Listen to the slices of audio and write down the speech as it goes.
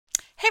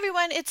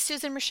Everyone, it's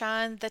Susan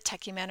Rashan, the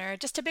Techie Mentor.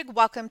 Just a big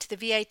welcome to the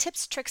VA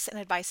Tips, Tricks, and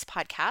Advice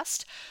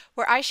podcast,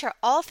 where I share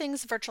all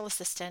things virtual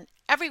assistant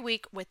every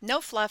week with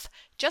no fluff,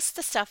 just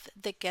the stuff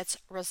that gets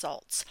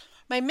results.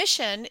 My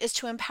mission is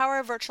to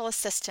empower virtual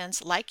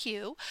assistants like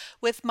you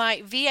with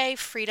my VA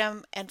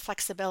freedom and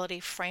flexibility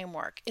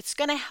framework. It's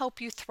going to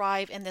help you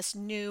thrive in this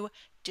new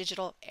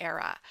digital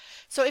era.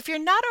 So if you're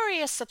not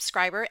already a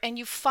subscriber and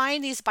you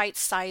find these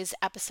bite-sized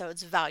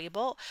episodes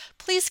valuable,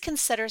 please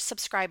consider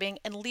subscribing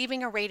and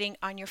leaving a rating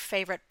on your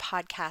favorite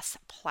podcast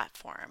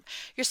platform.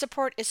 Your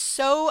support is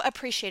so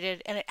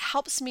appreciated and it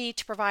helps me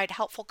to provide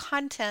helpful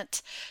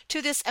content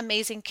to this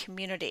amazing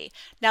community.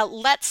 Now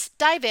let's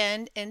dive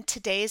in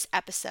today's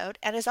episode,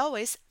 and as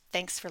always,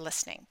 thanks for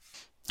listening.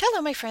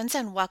 Hello, my friends,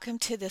 and welcome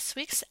to this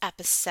week's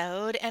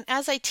episode. And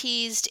as I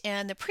teased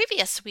in the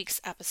previous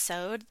week's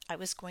episode, I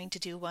was going to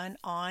do one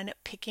on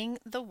picking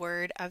the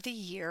word of the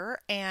year,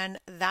 and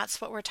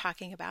that's what we're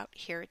talking about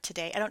here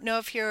today. I don't know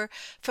if you're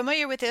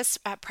familiar with this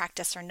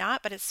practice or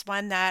not, but it's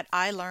one that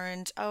I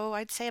learned,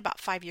 I'd say about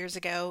 5 years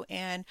ago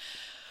in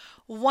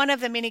one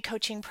of the many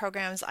coaching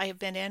programs I have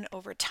been in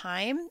over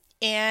time.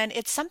 And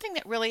it's something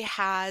that really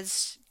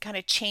has kind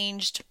of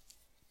changed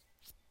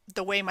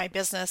the way my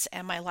business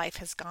and my life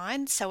has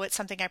gone. So it's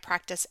something I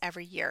practice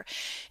every year.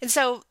 And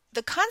so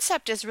the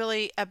concept is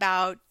really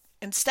about,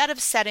 instead of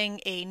setting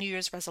a New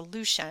Year's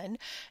resolution,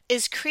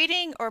 is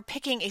creating or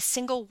picking a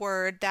single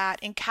word that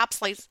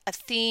encapsulates a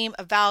theme,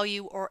 a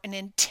value, or an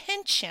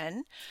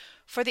intention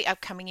for the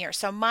upcoming year.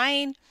 So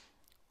my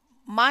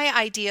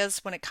ideas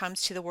when it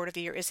comes to the word of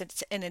the year is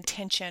it's an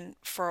intention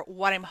for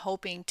what I'm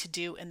hoping to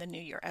do in the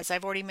new year. As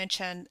I've already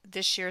mentioned,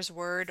 this year's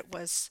word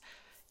was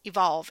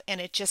evolve,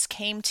 and it just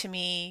came to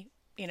me,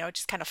 it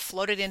just kind of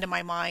floated into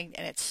my mind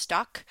and it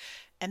stuck,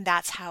 and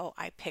that's how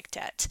I picked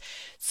it.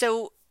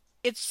 So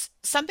it's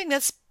something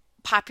that's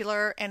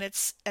popular, and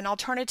it's an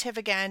alternative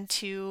again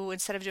to,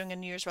 instead of doing a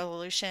New Year's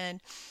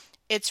resolution,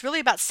 it's really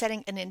about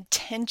setting an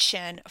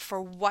intention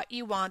for what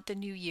you want the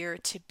new year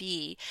to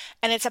be.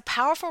 And it's a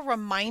powerful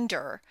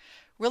reminder,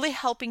 really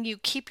helping you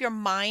keep your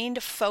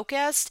mind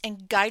focused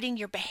and guiding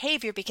your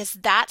behavior, because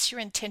that's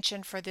your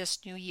intention for this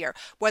new year.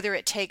 Whether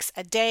it takes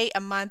a day, a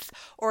month,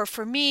 or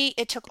for me,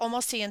 it took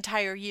almost the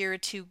entire year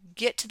to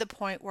get to the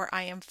point where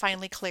I am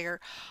finally clear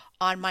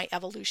on my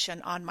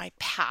evolution, on my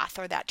path,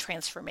 or that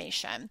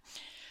transformation.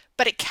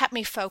 But it kept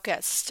me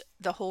focused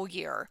the whole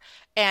year.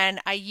 And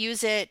I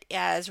use it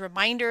as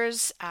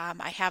reminders.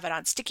 I have it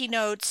on sticky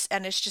notes,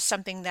 and it's just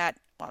something that,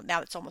 well,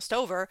 now it's almost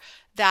over,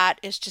 that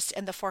is just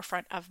in the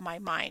forefront of my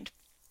mind.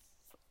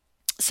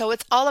 So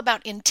it's all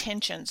about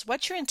intentions.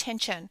 What's your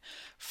intention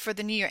for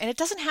the new year? And it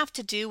doesn't have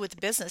to do with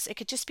business. It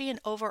could just be an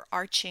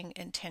overarching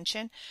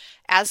intention,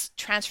 as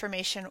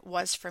transformation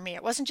was for me.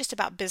 It wasn't just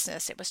about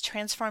business. It was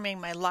transforming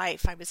my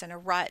life. I was in a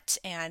rut,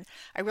 and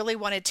I really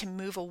wanted to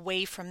move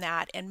away from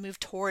that and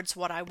move towards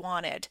what I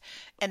wanted.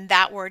 And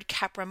that word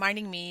kept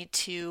reminding me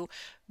to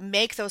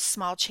make those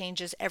small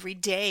changes every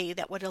day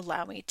that would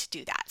allow me to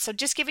do that. So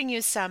just giving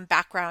you some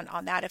background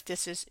on that if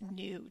this is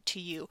new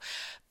to you.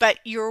 But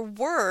your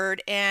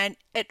word, and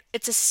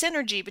it's a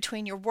synergy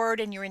between your word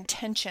and your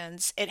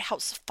intentions. It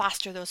helps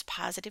foster those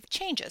positive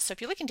changes. So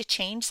if you're looking to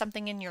change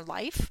something in your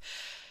life,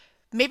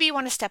 maybe you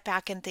want to step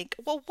back and think,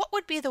 well, what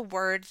would be the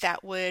word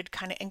that would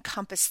kind of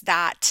encompass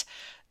that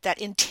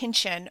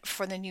intention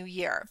for the new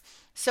year?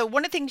 So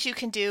one of the things you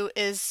can do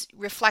is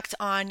reflect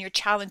on your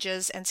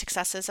challenges and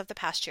successes of the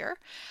past year,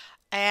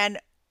 and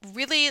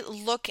really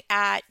look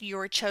at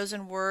your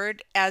chosen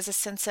word as a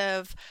sense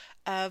of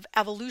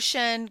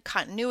evolution,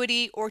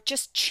 continuity, or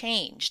just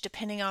change,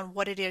 depending on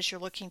what it is you're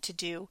looking to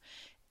do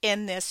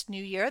in this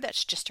new year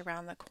that's just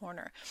around the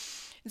corner.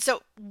 And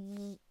so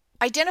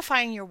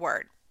identifying your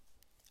word,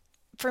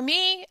 for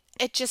me,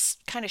 it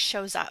just kind of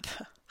shows up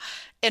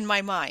in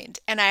my mind.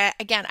 And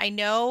I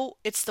know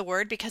it's the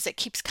word because it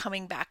keeps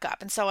coming back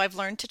up. And so I've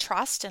learned to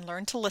trust and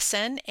learn to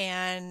listen,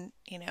 and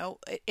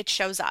it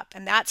shows up.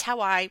 And that's how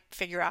I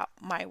figure out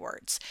my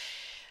words.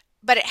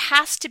 But it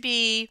has to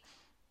be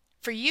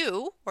for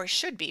you, or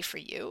should be for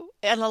you,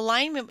 an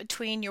alignment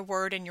between your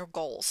word and your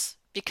goals,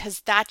 because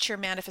that's your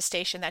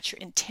manifestation, that's your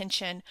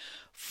intention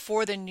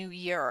for the new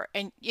year.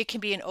 And it can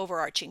be an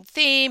overarching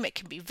theme, it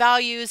can be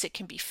values, it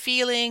can be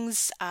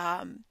feelings,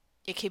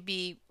 it could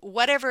be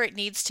whatever it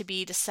needs to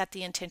be to set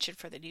the intention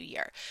for the new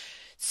year.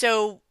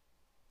 So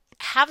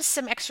have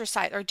some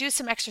exercise, or do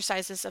some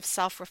exercises of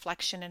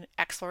self-reflection and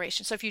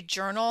exploration. So if you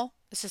journal,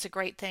 this is a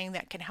great thing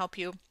that can help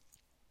you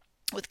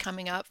with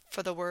coming up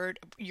for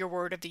your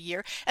word of the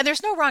year. And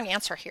there's no wrong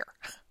answer here,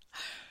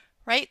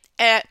 right?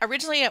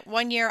 Originally at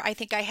 1 year, I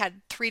think I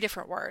had 3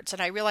 different words,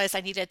 and I realized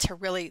I needed to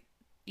really,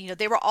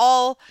 they were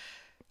all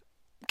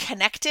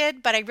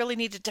connected, but I really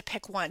needed to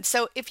pick one.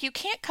 So if you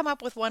can't come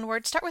up with one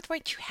word, start with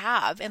what you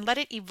have and let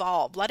it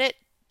evolve, let it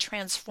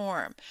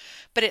transform,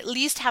 but at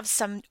least have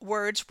some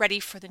words ready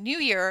for the new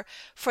year,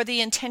 for the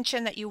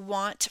intention that you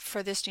want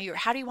for this new year.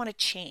 How do you want to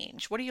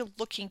change? What are you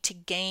looking to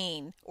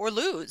gain or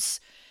lose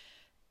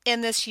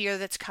in this year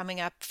that's coming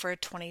up for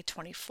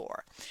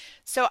 2024.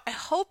 So I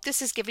hope this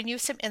has given you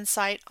some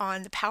insight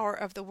on the power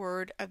of the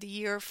word of the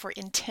year for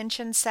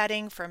intention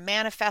setting, for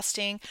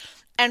manifesting,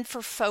 and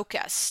for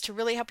focus, to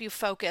really help you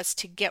focus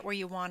to get where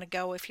you want to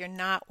go if you're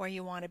not where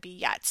you want to be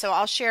yet. So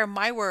I'll share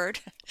my word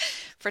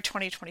for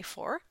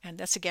 2024, and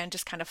this again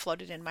just kind of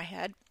floated in my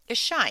head, is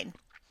shine.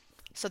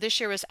 So this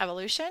year was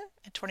evolution,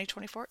 and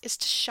 2024 is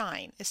to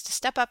shine, is to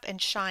step up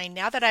and shine.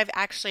 Now that I've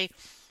actually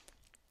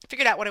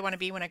figured out what I want to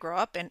be when I grow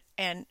up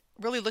and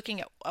really looking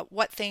at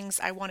what things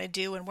I want to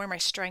do and where my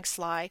strengths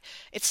lie,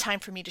 it's time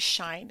for me to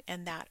shine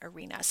in that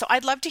arena. So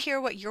I'd love to hear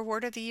what your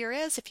word of the year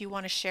is. If you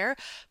want to share,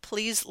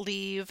 please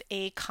leave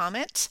a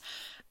comment.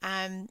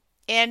 And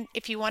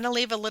if you want to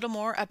leave a little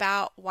more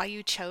about why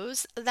you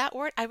chose that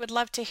word, I would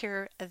love to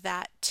hear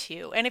that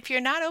too. And if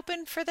you're not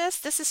open for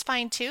this is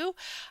fine too.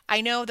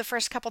 I know the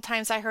first couple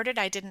times I heard it,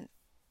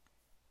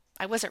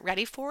 I wasn't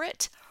ready for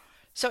it.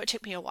 So it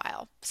took me a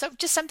while. So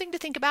just something to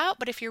think about.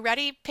 But if you're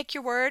ready, pick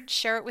your word,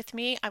 share it with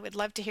me. I would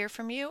love to hear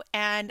from you.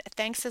 And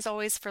thanks as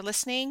always for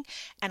listening.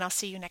 And I'll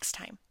see you next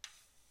time.